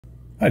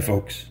Hi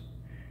folks,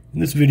 in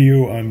this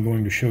video I'm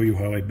going to show you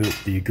how I built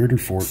the girder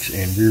forks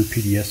and rear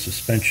PDS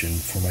suspension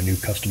for my new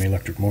custom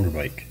electric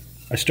motorbike.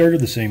 I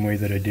started the same way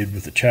that I did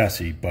with the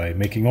chassis by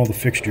making all the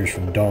fixtures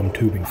from DOM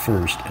tubing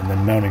first and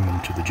then mounting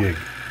them to the jig.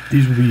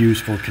 These will be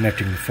used for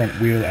connecting the front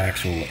wheel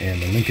axle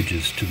and the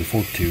linkages to the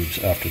fork tubes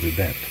after they're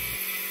bent.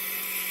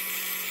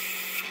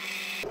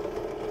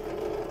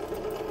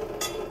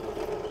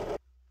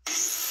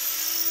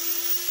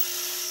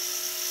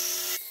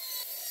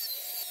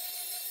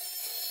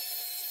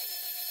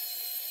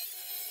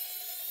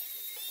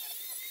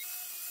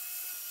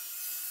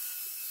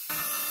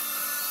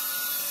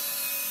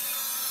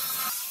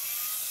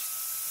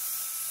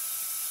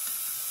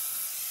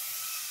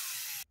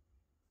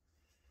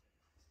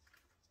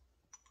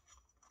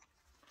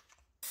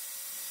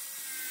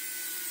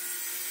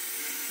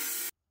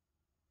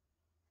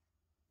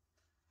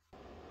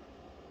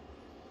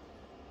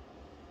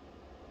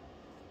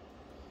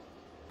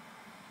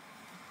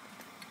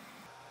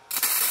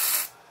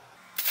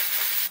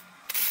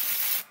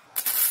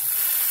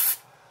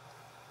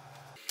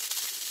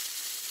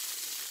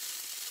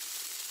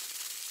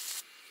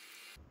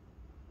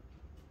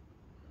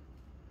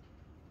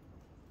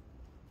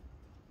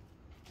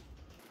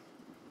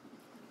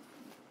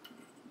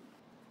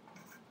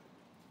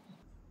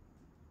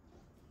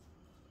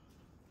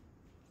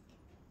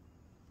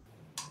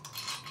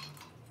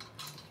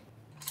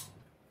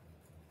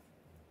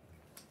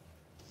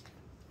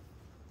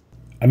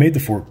 I made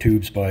the fork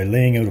tubes by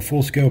laying out a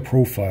full-scale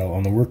profile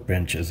on the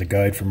workbench as a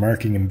guide for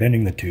marking and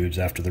bending the tubes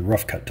after they're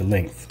rough cut to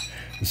length,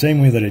 the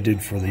same way that I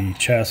did for the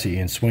chassis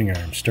and swing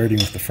arms, starting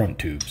with the front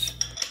tubes.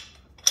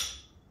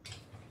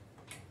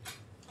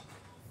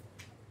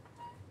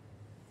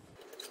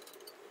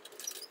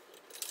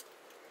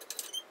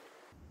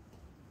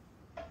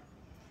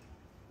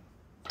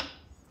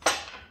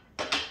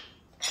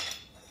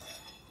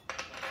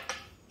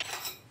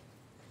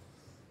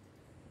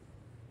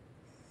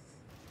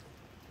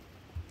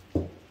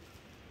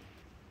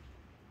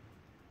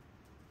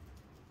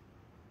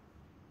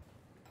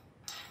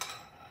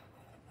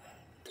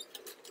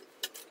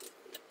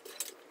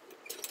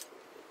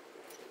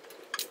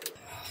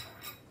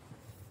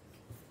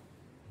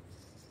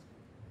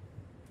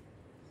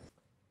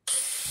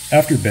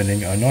 After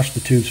bending, I notched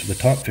the tubes for the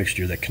top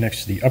fixture that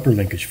connects to the upper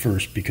linkage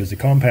first because the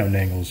compound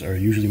angles are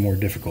usually more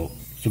difficult.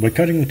 So by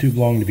cutting the tube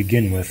long to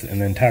begin with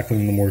and then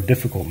tackling the more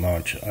difficult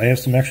notch, I have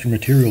some extra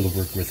material to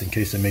work with in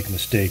case I make a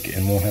mistake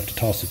and won't have to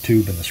toss the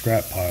tube in the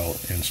scrap pile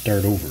and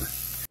start over.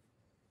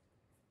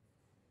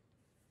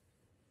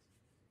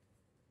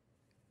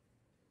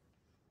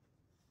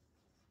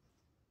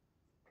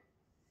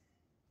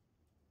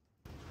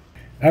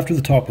 After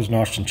the top was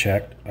notched and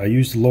checked, I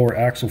used the lower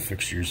axle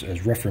fixtures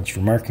as reference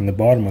for marking the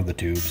bottom of the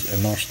tubes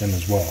and notched them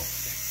as well.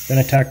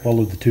 Then I tack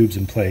welded the tubes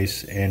in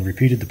place and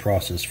repeated the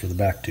process for the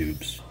back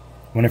tubes.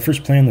 When I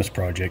first planned this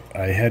project,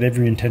 I had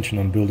every intention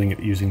on building it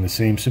using the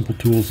same simple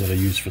tools that I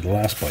used for the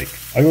last bike.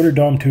 I ordered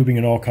DOM tubing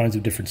in all kinds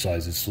of different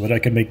sizes so that I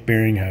could make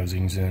bearing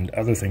housings and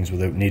other things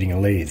without needing a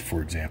lathe,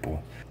 for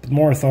example. But the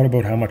more I thought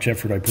about how much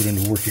effort I put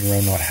into working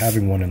around not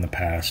having one in the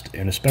past,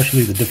 and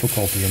especially the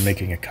difficulty in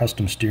making a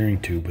custom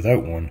steering tube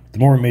without one, the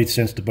more it made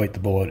sense to bite the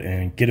bullet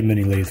and get a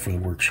mini lathe for the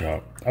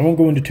workshop. I won't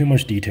go into too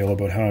much detail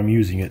about how I'm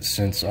using it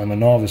since I'm a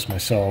novice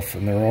myself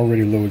and there are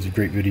already loads of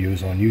great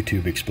videos on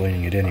YouTube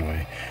explaining it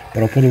anyway,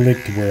 but I'll put a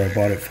link to where I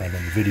bought it from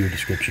in the video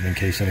description in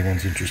case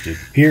anyone's interested.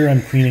 Here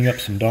I'm cleaning up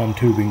some DOM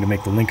tubing to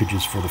make the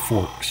linkages for the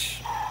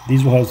forks.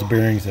 These will house the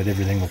bearings that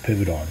everything will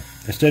pivot on.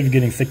 Instead of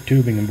getting thick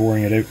tubing and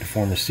boring it out to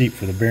form a seat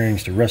for the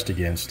bearings to rest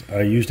against,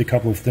 I used a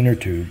couple of thinner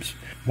tubes,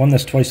 one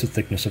that's twice the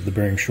thickness of the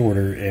bearing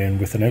shorter and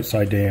with an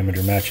outside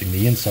diameter matching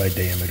the inside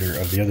diameter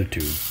of the other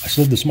tube. I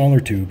slid the smaller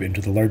tube into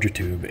the larger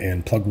tube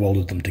and plug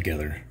welded them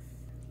together.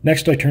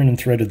 Next I turned and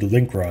threaded the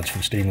link rods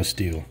from stainless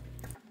steel.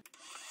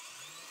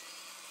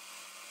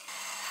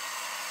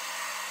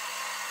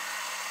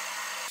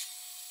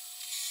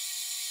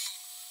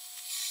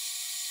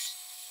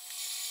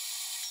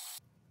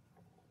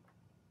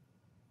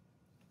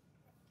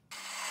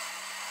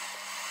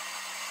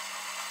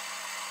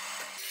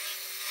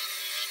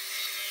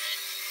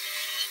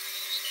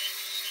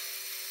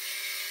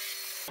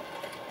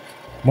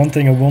 One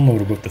thing I will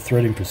note about the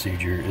threading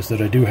procedure is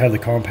that I do have the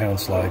compound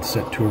slide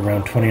set to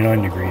around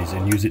 29 degrees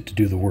and use it to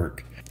do the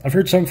work. I've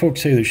heard some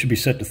folks say they should be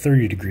set to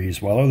 30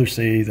 degrees, while others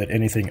say that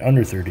anything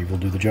under 30 will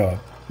do the job.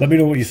 Let me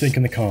know what you think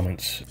in the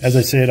comments. As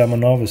I said, I'm a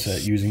novice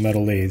at using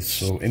metal lathes,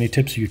 so any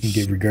tips you can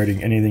give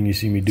regarding anything you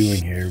see me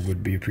doing here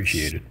would be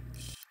appreciated.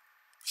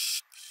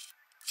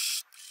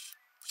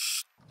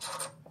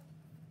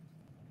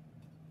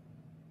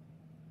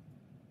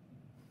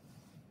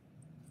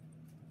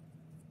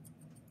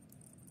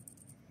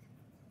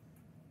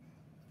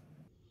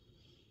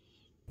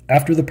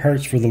 After the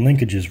parts for the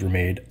linkages were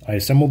made, I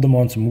assembled them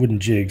on some wooden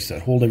jigs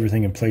that hold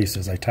everything in place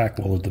as I tack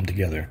welded them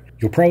together.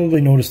 You'll probably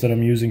notice that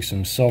I'm using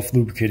some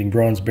self-lubricating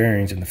bronze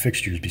bearings in the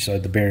fixtures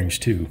beside the bearings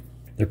too.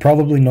 They're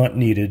probably not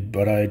needed,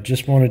 but I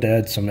just wanted to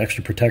add some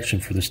extra protection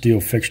for the steel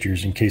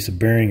fixtures in case a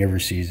bearing ever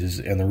seizes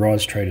and the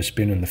rods try to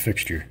spin in the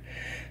fixture.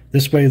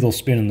 This way they'll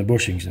spin in the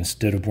bushings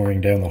instead of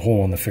wearing down the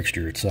hole in the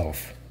fixture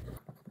itself.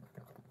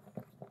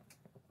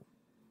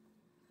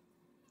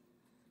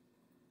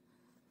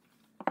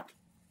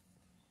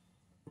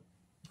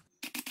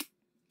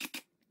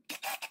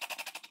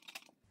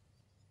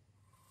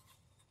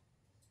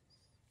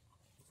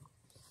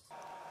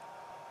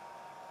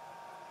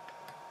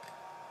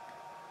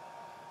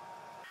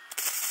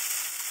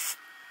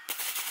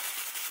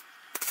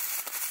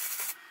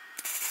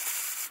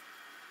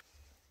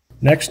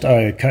 Next,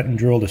 I cut and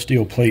drilled a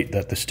steel plate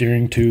that the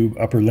steering tube,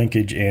 upper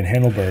linkage, and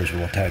handlebars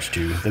will attach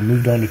to, then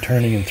moved on to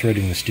turning and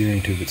threading the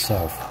steering tube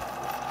itself.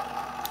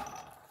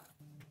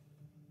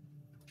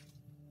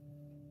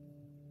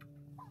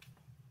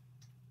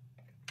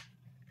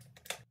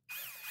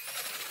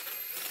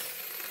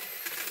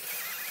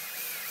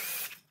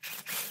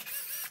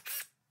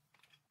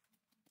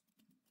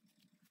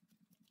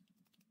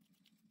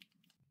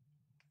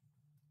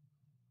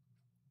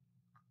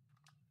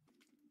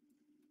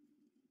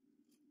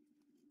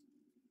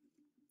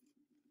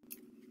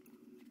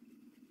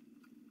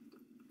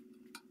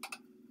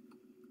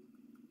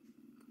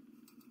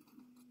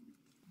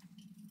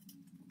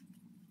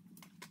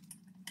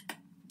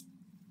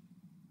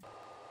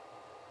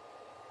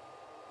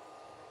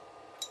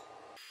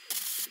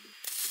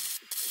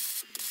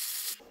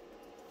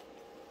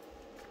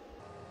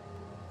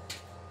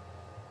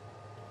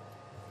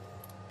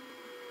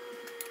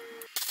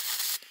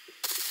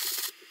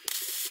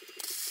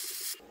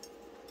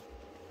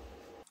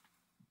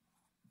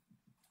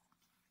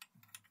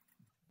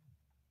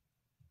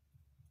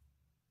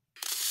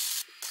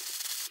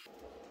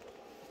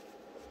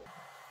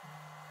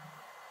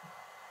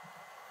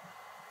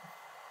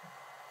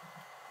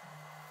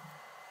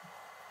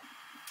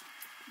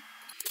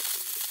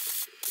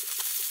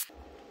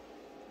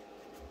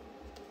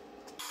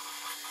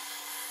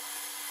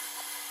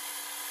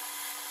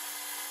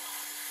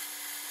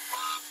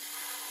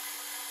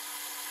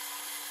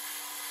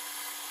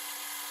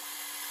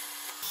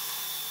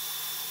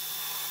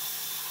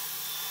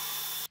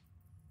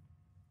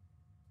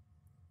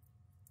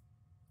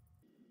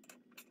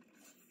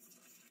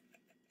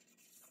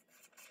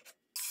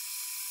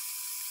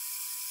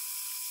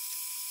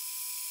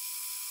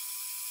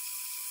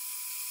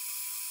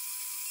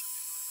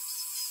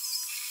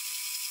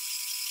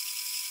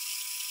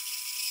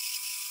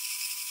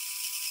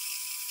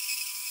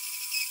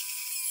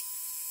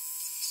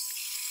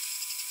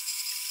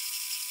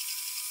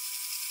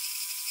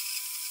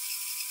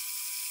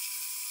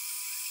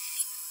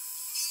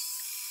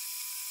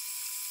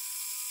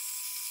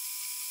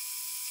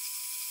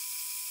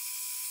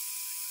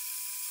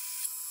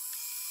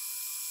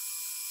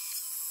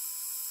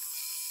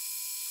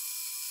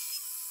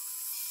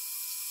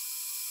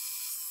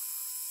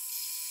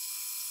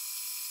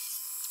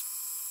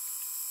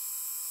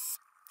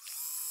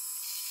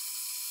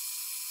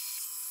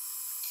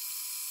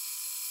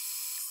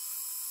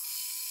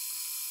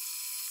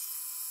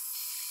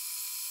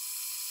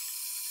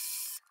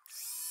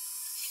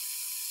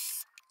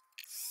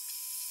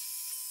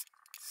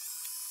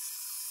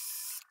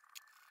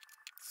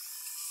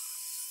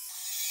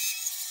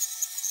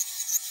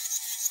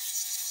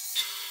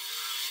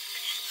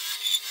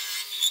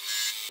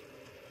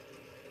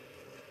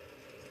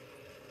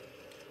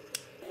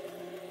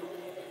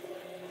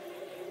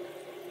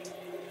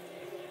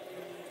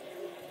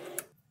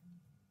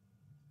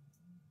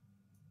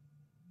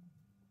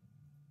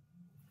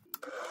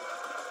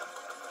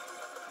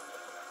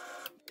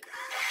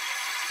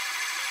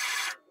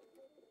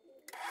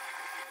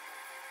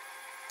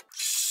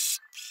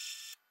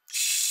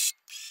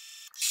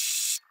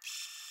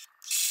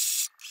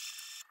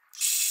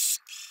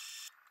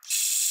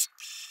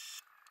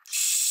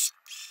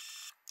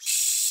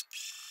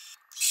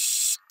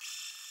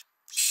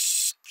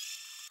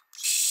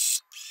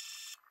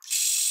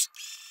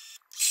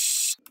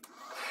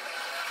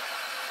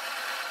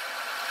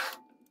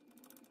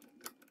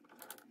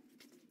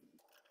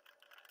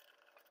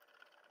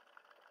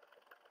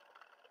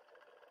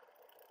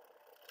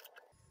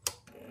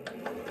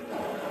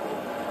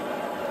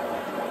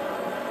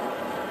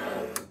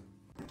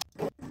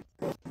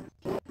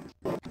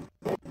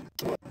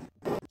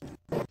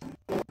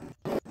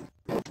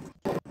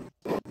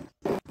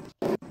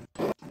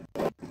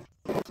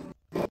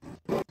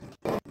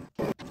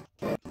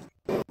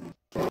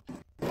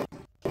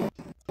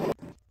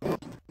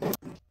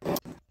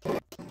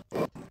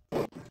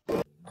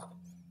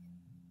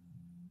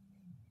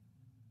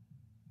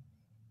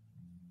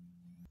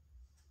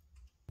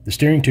 The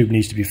steering tube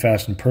needs to be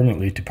fastened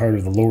permanently to part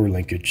of the lower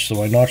linkage,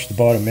 so I notched the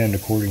bottom end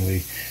accordingly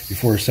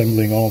before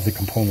assembling all of the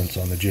components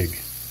on the jig.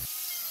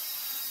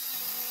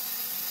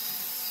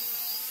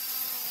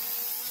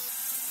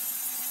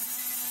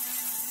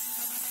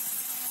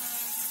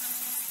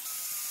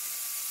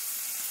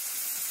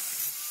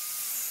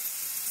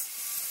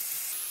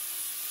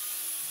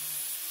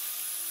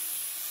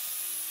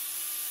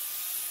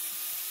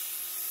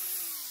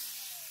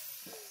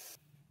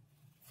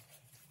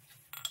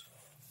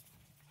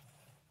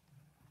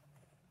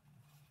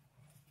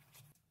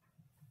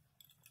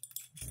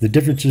 The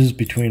differences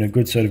between a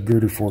good set of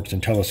girder forks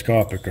and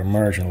telescopic are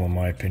marginal in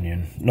my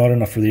opinion, not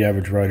enough for the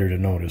average rider to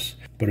notice,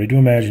 but I do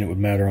imagine it would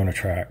matter on a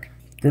track.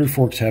 Girder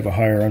forks have a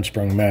higher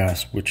unsprung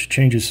mass, which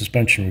changes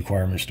suspension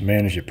requirements to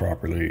manage it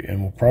properly,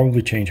 and will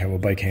probably change how a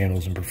bike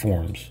handles and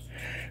performs.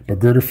 But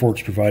girder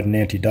forks provide an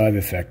anti-dive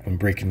effect when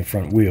braking the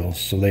front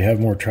wheels, so they have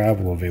more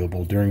travel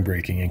available during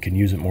braking and can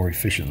use it more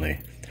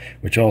efficiently,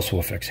 which also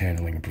affects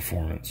handling and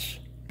performance.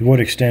 To what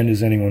extent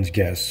is anyone's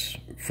guess.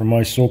 From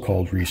my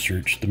so-called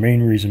research, the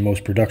main reason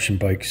most production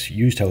bikes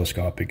use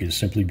telescopic is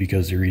simply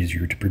because they're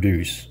easier to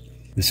produce.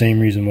 The same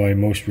reason why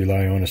most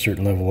rely on a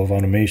certain level of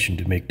automation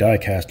to make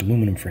die-cast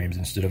aluminum frames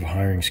instead of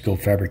hiring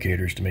skilled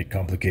fabricators to make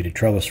complicated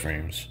trellis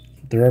frames.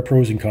 There are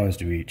pros and cons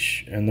to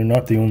each, and they're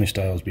not the only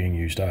styles being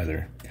used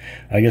either.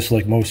 I guess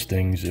like most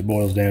things, it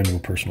boils down to a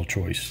personal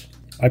choice.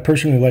 I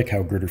personally like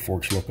how girder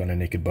forks look on a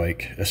naked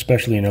bike,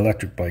 especially an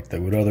electric bike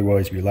that would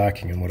otherwise be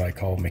lacking in what I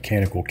call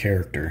mechanical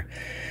character.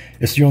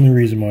 It's the only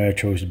reason why I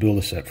chose to build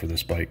a set for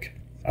this bike.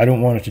 I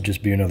don't want it to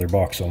just be another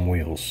box on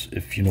wheels,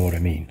 if you know what I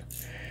mean.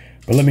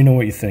 But let me know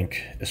what you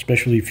think,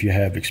 especially if you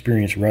have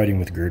experience riding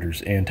with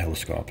girders and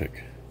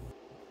telescopic.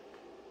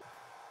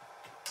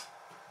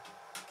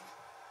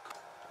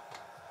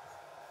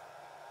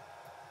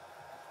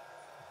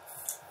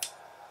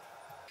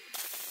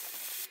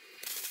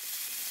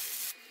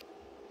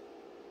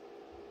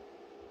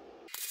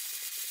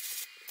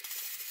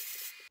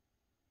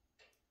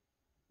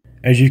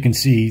 As you can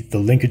see, the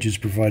linkages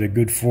provide a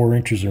good 4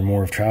 inches or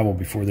more of travel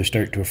before they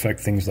start to affect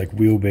things like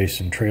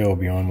wheelbase and trail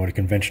beyond what a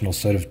conventional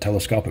set of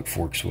telescopic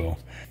forks will.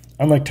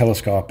 Unlike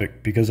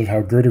telescopic, because of how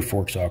girder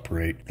forks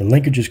operate, the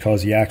linkages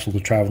cause the axle to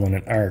travel in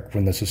an arc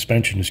when the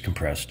suspension is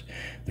compressed.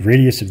 The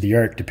radius of the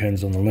arc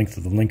depends on the length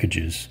of the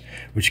linkages,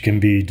 which can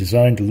be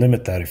designed to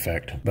limit that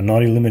effect, but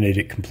not eliminate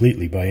it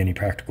completely by any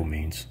practical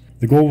means.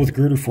 The goal with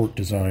girder fork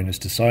design is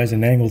to size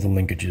and angle the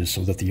linkages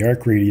so that the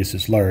arc radius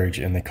is large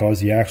and they cause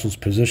the axle's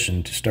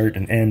position to start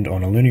and end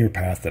on a linear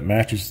path that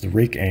matches the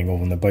rake angle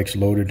when the bike's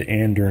loaded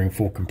and during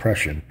full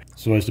compression,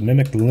 so as to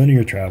mimic the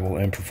linear travel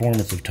and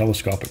performance of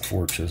telescopic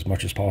forks as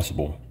much as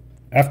possible.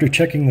 After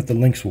checking that the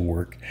links will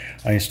work,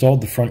 I installed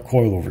the front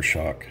coilover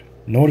shock.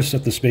 Notice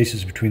that the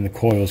spaces between the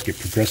coils get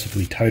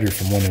progressively tighter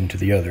from one end to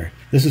the other.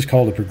 This is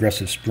called a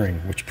progressive spring,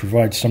 which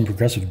provides some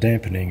progressive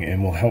dampening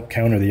and will help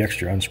counter the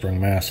extra unsprung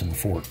mass in the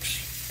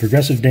forks.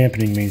 Progressive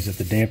dampening means that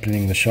the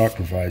dampening the shock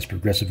provides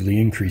progressively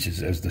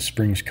increases as the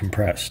spring's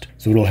compressed,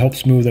 so it'll help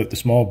smooth out the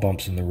small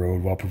bumps in the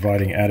road while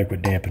providing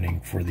adequate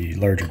dampening for the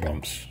larger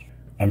bumps.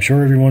 I'm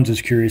sure everyone's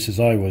as curious as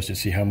I was to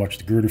see how much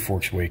the girder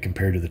forks weigh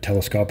compared to the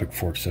telescopic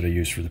forks that I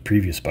used for the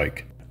previous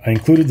bike. I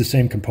included the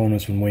same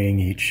components when weighing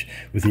each,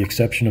 with the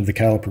exception of the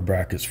caliper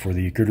brackets for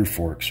the girder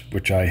forks,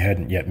 which I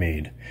hadn't yet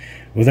made.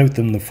 Without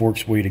them, the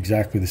forks weighed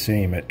exactly the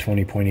same at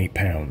 20.8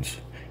 pounds.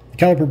 The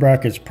caliper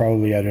brackets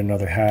probably added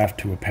another half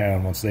to a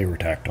pound once they were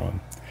tacked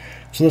on.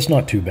 So that's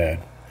not too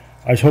bad.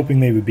 I was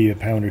hoping they would be a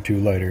pound or two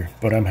lighter,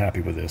 but I'm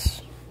happy with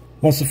this.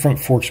 Once the front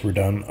forks were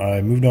done,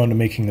 I moved on to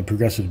making the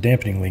progressive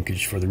dampening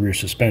linkage for the rear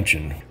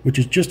suspension, which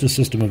is just a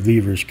system of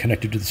levers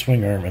connected to the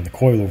swing arm and the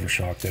coilover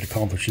shock that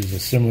accomplishes a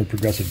similar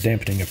progressive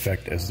dampening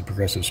effect as the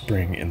progressive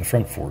spring in the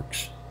front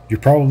forks. You're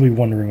probably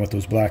wondering what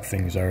those black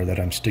things are that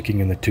I'm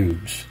sticking in the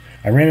tubes.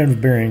 I ran out of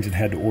bearings and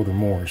had to order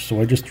more, so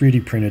I just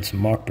 3D printed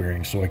some mock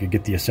bearings so I could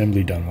get the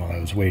assembly done while I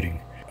was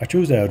waiting. I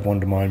chose to add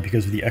one to mine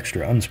because of the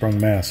extra unsprung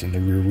mass in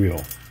the rear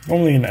wheel.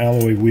 Normally an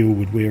alloy wheel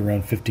would weigh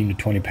around 15 to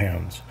 20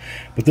 pounds,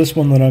 but this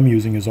one that I'm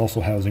using is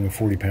also housing a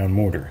 40-pound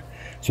motor.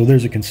 So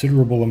there's a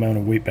considerable amount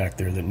of weight back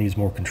there that needs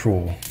more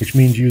control, which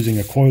means using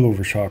a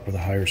coilover shock with a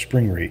higher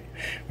spring rate,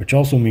 which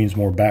also means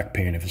more back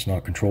pain if it's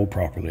not controlled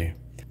properly.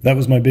 That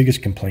was my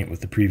biggest complaint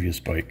with the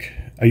previous bike.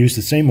 I used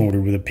the same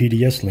motor with a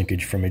PDS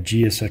linkage from a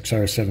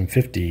GSXR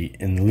 750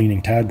 in the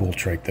leaning tadpole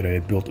trike that I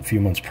had built a few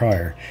months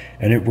prior,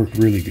 and it worked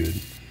really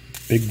good.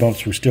 Big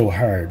bumps were still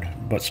hard,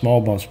 but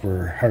small bumps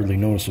were hardly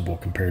noticeable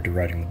compared to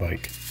riding the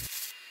bike.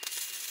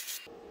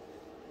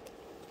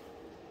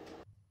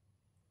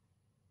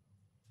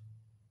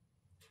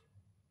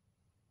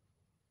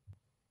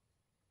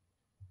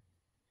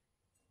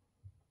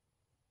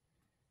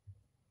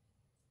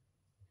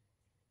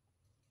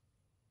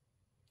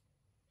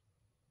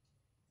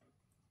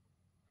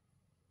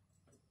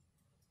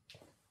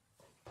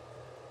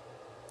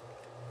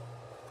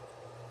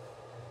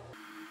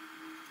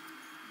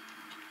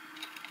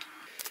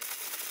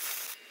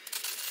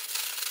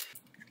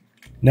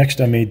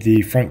 Next I made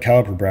the front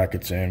caliper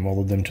brackets and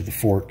welded them to the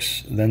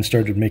forks, then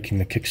started making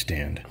the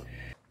kickstand.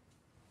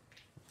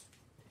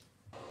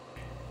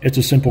 It's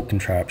a simple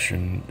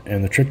contraption,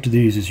 and the trick to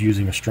these is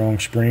using a strong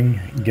spring,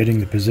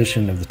 getting the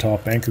position of the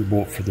top anchor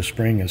bolt for the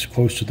spring as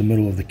close to the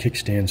middle of the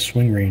kickstand's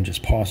swing range as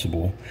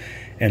possible,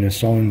 and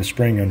installing the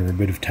spring under a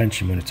bit of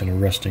tension when it's in a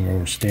resting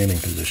or standing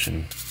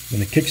position.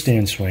 When the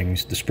kickstand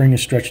swings, the spring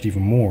is stretched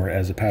even more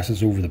as it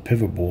passes over the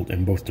pivot bolt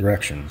in both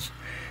directions.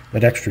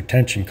 That extra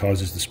tension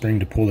causes the spring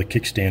to pull the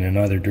kickstand in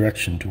either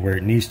direction to where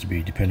it needs to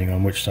be depending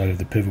on which side of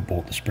the pivot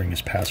bolt the spring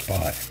is passed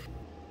by.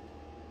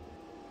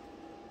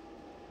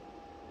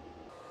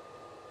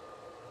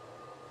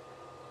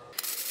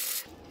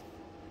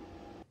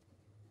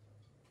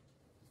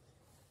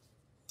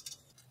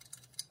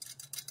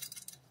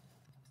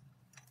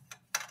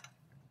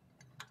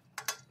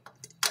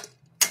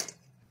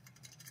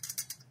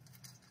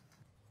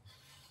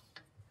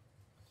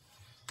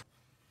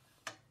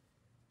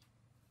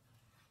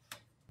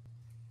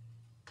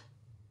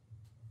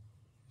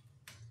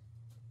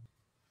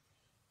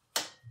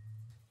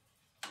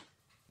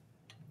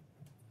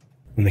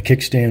 When the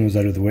kickstand was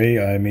out of the way,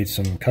 I made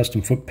some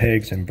custom foot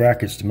pegs and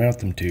brackets to mount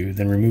them to,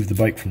 then removed the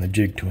bike from the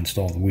jig to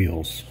install the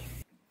wheels.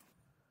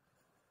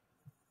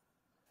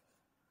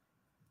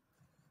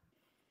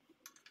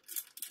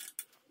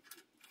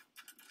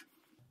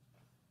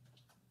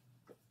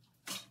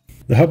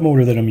 The hub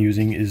motor that I'm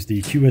using is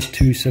the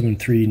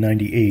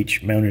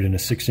QS27390H mounted in a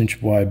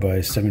 6-inch wide by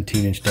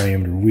 17-inch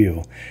diameter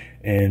wheel,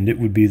 and it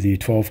would be the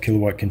 12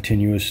 kilowatt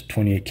continuous,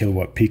 28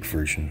 kilowatt peak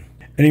version.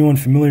 Anyone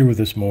familiar with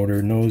this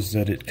motor knows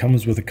that it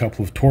comes with a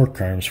couple of torque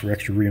arms for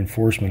extra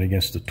reinforcement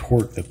against the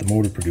torque that the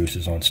motor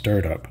produces on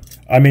startup.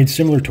 I made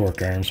similar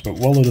torque arms, but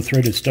welded a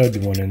threaded stud to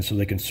one end so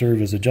they can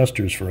serve as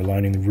adjusters for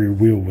aligning the rear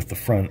wheel with the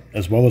front,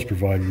 as well as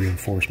provide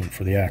reinforcement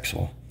for the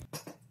axle.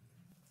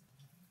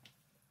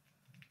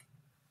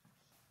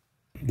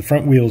 The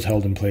front wheel is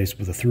held in place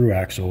with a through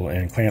axle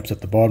and clamps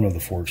at the bottom of the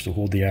forks to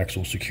hold the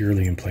axle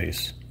securely in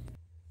place.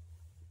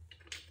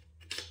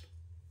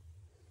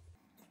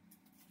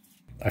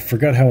 I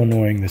forgot how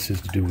annoying this is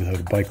to do without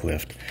a bike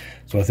lift,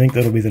 so I think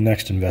that'll be the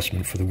next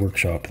investment for the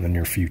workshop in the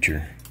near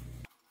future.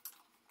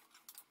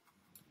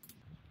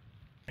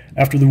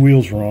 After the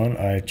wheels were on,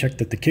 I checked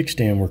that the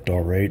kickstand worked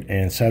alright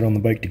and sat on the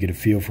bike to get a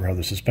feel for how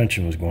the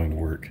suspension was going to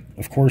work.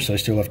 Of course, I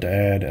still have to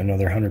add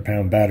another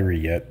 100-pound battery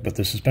yet, but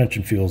the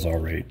suspension feels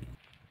alright.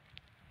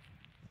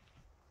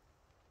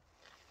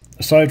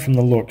 Aside from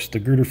the looks, the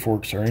Girder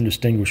forks are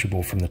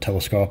indistinguishable from the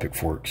telescopic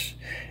forks.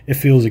 It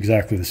feels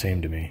exactly the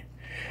same to me.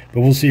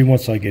 But we'll see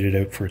once I get it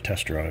out for a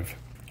test drive.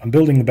 I'm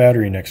building the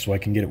battery next so I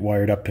can get it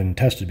wired up and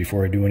tested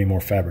before I do any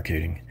more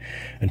fabricating.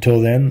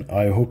 Until then,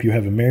 I hope you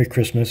have a Merry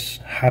Christmas,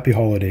 Happy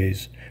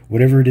Holidays,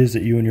 whatever it is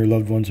that you and your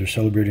loved ones are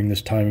celebrating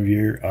this time of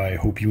year, I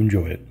hope you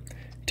enjoy it.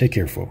 Take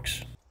care,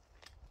 folks.